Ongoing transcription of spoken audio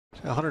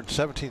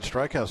117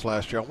 strikeouts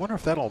last year. I wonder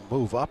if that'll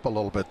move up a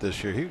little bit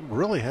this year. He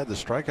really had the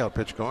strikeout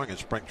pitch going in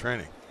spring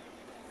training.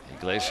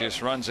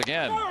 Iglesias runs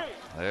again.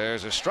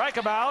 There's a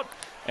strikeout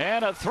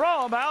and a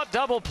throw him out.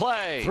 Double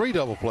play. 3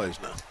 double plays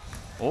now.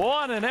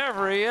 One in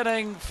every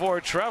inning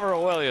for Trevor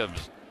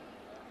Williams.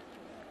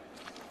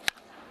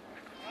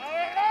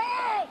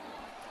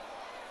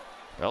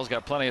 Bell's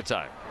got plenty of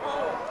time.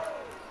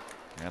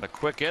 And a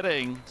quick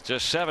inning.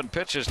 Just 7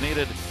 pitches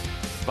needed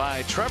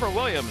by Trevor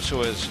Williams,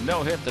 who has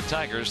no-hit the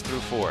Tigers through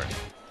 4.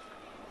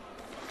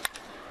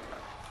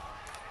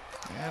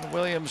 And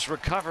Williams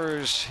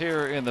recovers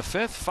here in the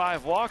 5th.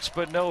 5 walks,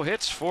 but no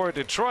hits for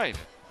Detroit.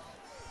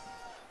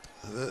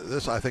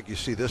 I think you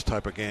see this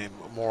type of game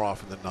more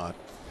often than not.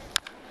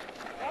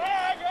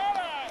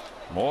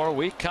 More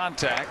weak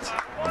contact,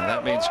 and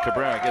that means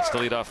Cabrera gets to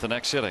lead off the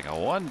next inning. A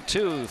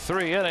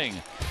 1-2-3 inning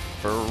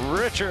for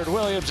Richard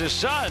Williams'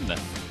 son.